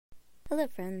Hello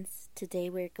friends, today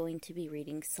we're going to be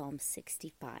reading Psalm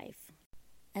 65.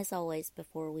 As always,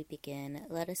 before we begin,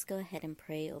 let us go ahead and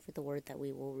pray over the word that we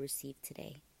will receive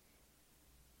today.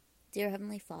 Dear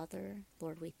Heavenly Father,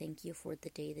 Lord, we thank you for the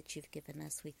day that you've given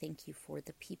us. We thank you for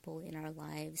the people in our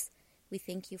lives. We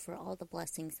thank you for all the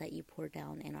blessings that you pour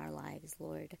down in our lives,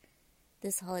 Lord.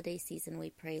 This holiday season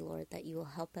we pray, Lord, that you will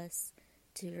help us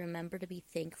to remember to be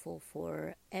thankful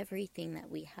for everything that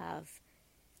we have.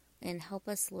 And help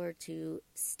us, Lord, to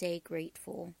stay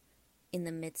grateful in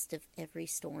the midst of every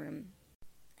storm.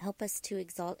 Help us to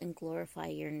exalt and glorify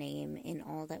your name in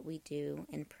all that we do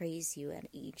and praise you at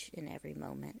each and every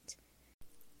moment.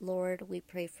 Lord, we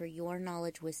pray for your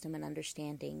knowledge, wisdom, and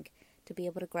understanding to be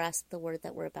able to grasp the word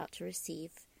that we're about to receive,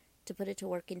 to put it to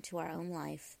work into our own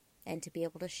life, and to be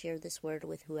able to share this word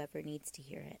with whoever needs to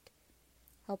hear it.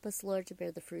 Help us, Lord, to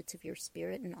bear the fruits of your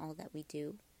Spirit in all that we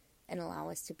do, and allow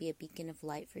us to be a beacon of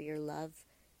light for your love,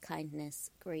 kindness,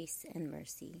 grace, and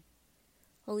mercy.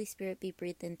 Holy Spirit, be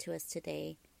breathed into us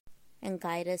today and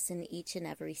guide us in each and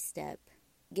every step.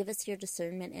 Give us your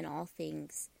discernment in all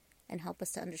things and help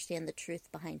us to understand the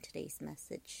truth behind today's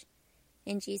message.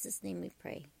 In Jesus' name we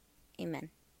pray. Amen.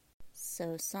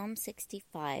 So Psalm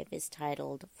 65 is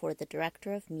titled, For the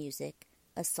Director of Music,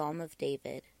 a Psalm of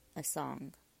David, a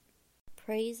Song.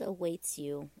 Praise awaits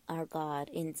you, our God,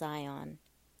 in Zion.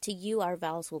 To you our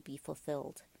vows will be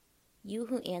fulfilled. You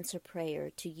who answer prayer,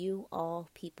 to you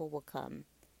all people will come.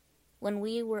 When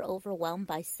we were overwhelmed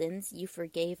by sins, you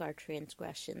forgave our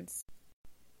transgressions.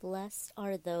 Blessed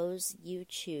are those you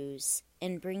choose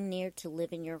and bring near to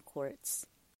live in your courts.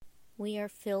 We are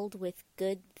filled with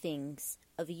good things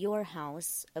of your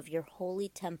house, of your holy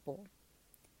temple.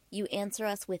 You answer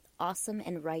us with awesome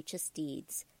and righteous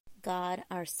deeds, God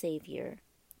our Savior,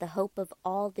 the hope of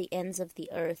all the ends of the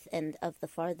earth and of the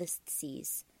farthest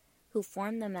seas, who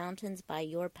formed the mountains by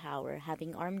your power,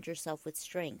 having armed yourself with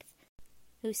strength,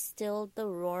 who stilled the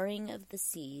roaring of the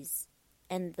seas,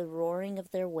 and the roaring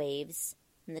of their waves,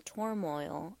 and the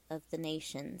turmoil of the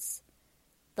nations.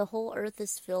 The whole earth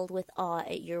is filled with awe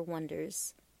at your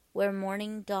wonders. Where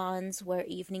morning dawns, where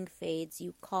evening fades,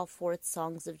 you call forth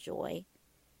songs of joy.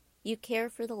 You care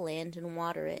for the land and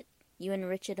water it. You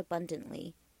enrich it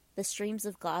abundantly. The streams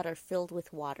of God are filled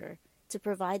with water, to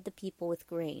provide the people with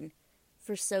grain,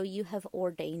 for so you have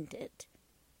ordained it.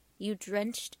 You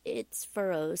drenched its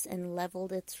furrows and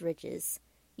leveled its ridges.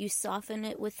 You soften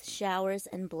it with showers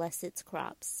and bless its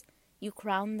crops. You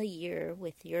crown the year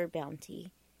with your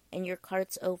bounty, and your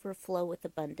carts overflow with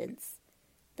abundance.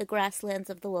 The grasslands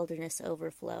of the wilderness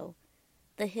overflow.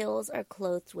 The hills are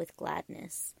clothed with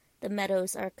gladness. The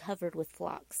meadows are covered with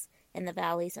flocks, and the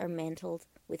valleys are mantled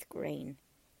with grain.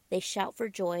 They shout for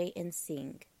joy and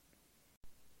sing.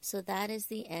 So that is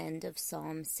the end of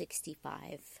Psalm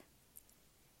 65.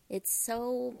 It's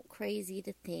so crazy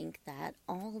to think that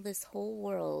all this whole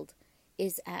world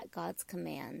is at God's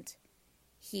command.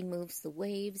 He moves the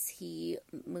waves, he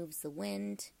moves the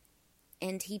wind,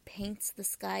 and he paints the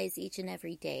skies each and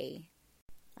every day.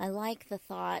 I like the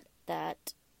thought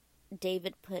that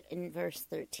David put in verse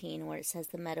 13 where it says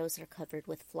the meadows are covered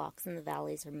with flocks and the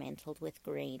valleys are mantled with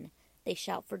grain. They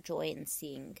shout for joy and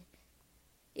sing.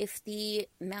 If the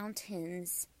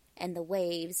mountains and the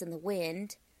waves and the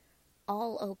wind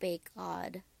all obey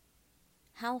God,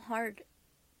 how hard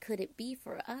could it be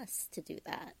for us to do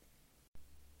that?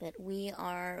 But we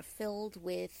are filled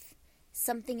with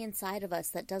something inside of us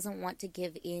that doesn't want to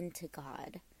give in to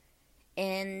God.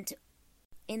 And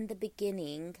in the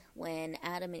beginning, when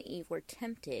Adam and Eve were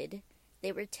tempted,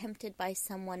 they were tempted by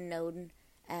someone known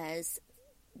as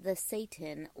the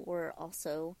Satan, or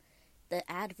also the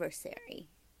adversary.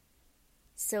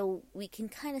 So we can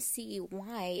kind of see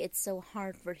why it's so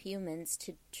hard for humans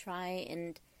to try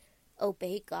and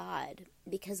obey God,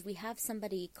 because we have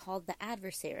somebody called the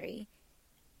adversary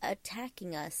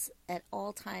attacking us at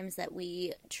all times that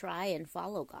we try and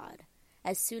follow God.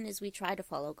 As soon as we try to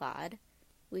follow God,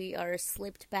 we are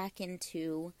slipped back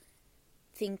into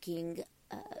thinking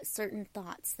certain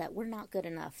thoughts that we're not good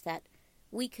enough, that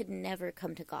we could never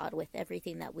come to God with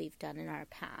everything that we've done in our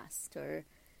past, or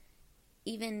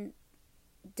even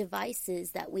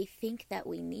devices that we think that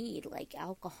we need, like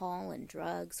alcohol and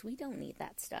drugs. We don't need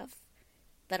that stuff.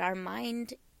 But our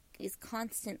mind is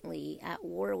constantly at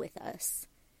war with us,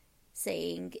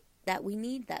 saying that we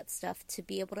need that stuff to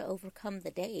be able to overcome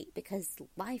the day, because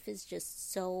life is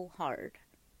just so hard.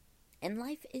 And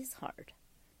life is hard.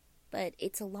 But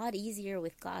it's a lot easier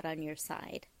with God on your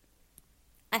side.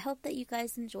 I hope that you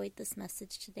guys enjoyed this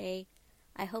message today.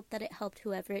 I hope that it helped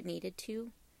whoever it needed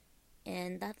to.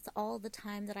 And that's all the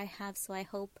time that I have, so I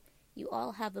hope you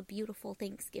all have a beautiful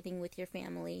Thanksgiving with your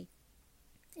family.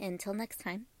 Until next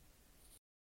time.